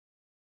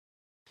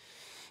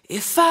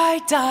If I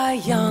die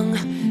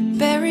young,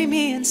 bury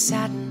me in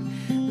satin,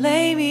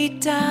 lay me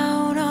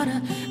down on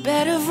a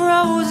bed of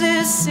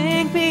roses,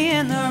 sink me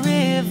in the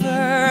river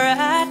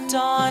at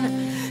dawn,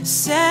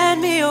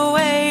 send me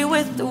away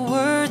with the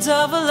words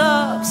of a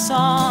love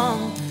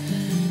song.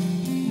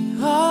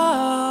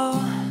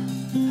 Oh,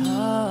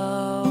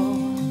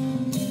 oh.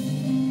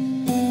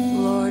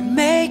 Lord,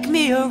 make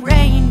me a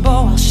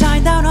rainbow, I'll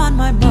shine down on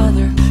my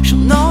mother. She'll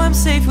know I'm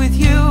safe with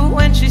you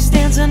when she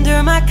stands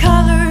under my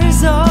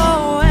colors.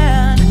 Oh,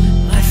 and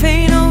life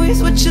ain't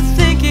always what you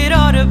think it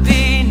ought to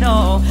be.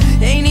 No,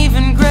 ain't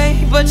even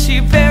great, but she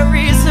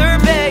buries her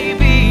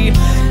baby.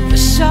 The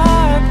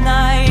sharp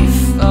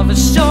knife of a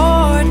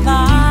short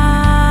life.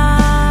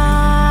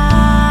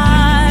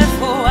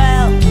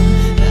 Well,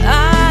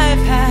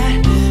 I've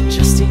had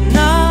just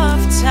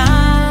enough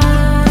time.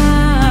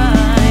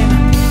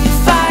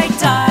 If I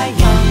die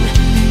young,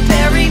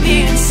 bury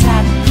me in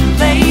satin,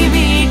 lay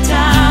me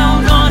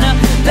down on a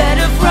bed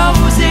of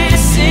roses,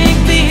 sink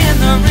me in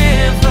the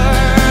river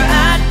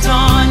at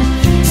dawn,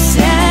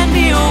 send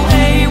me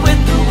away with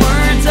the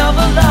words of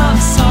a love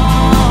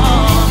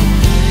song.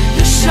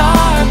 The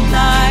sharp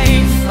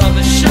knife of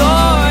a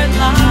short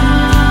life.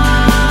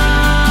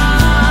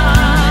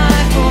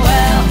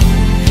 Well,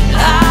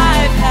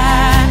 I've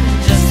had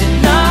just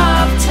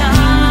enough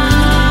time.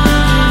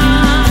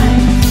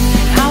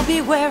 I'll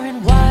be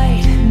wearing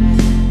white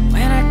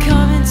when I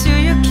come into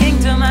your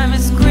kingdom. I'm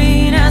as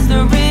green as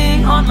the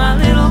ring on my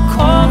little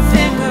cold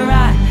finger.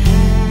 I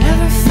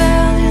never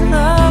fell in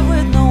love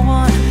with no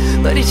one,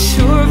 but it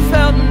sure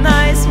felt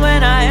nice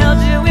when I held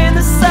you in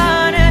the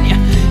sun and you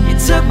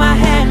took my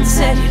hand and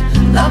said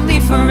you'd love me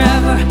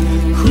forever.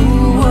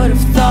 Who would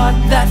have thought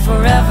that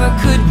forever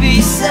could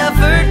be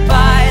severed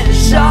by the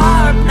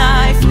sharp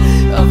knife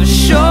of a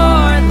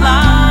short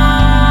life?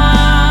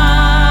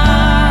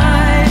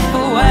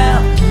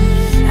 Well,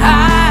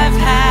 I've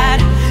had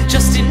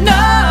just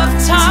enough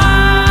time.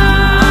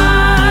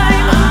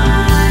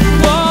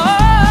 Whoa.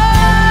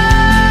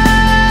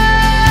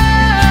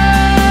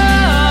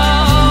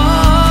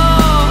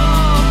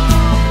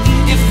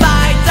 If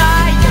I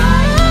die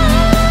young,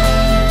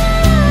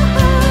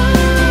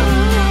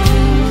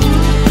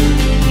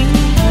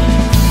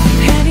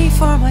 penny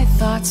for my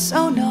thoughts,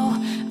 oh no,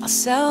 I'll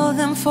sell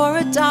them for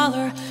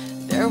 $1.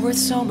 They're worth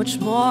so much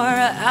more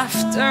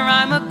after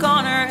I'm a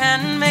goner,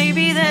 and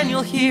maybe then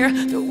you'll hear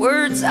the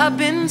words I've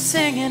been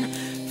singing.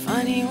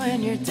 Funny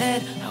when you're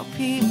dead, how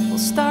people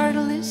start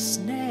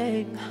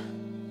listening.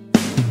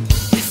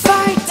 If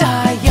I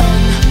die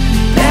young,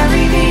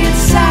 bury me in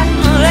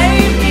satin,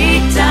 lay me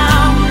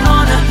down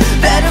on a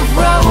bed of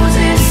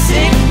roses,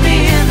 sink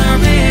me in the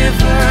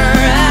river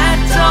at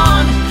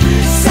dawn,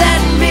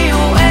 send me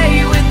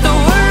away with the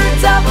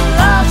words of a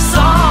love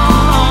song.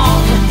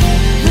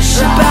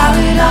 The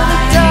ballad of a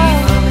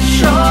dove, a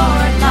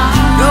short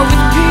life. Go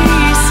with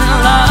peace and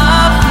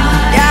love,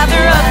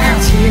 gather up your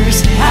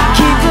tears,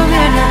 keep them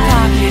in your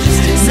pocket,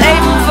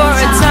 save them for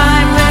a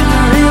time when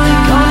we're really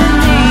gonna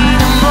need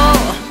them.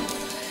 Oh,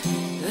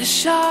 the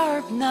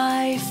sharp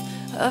knife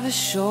of a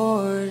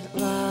short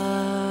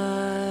life.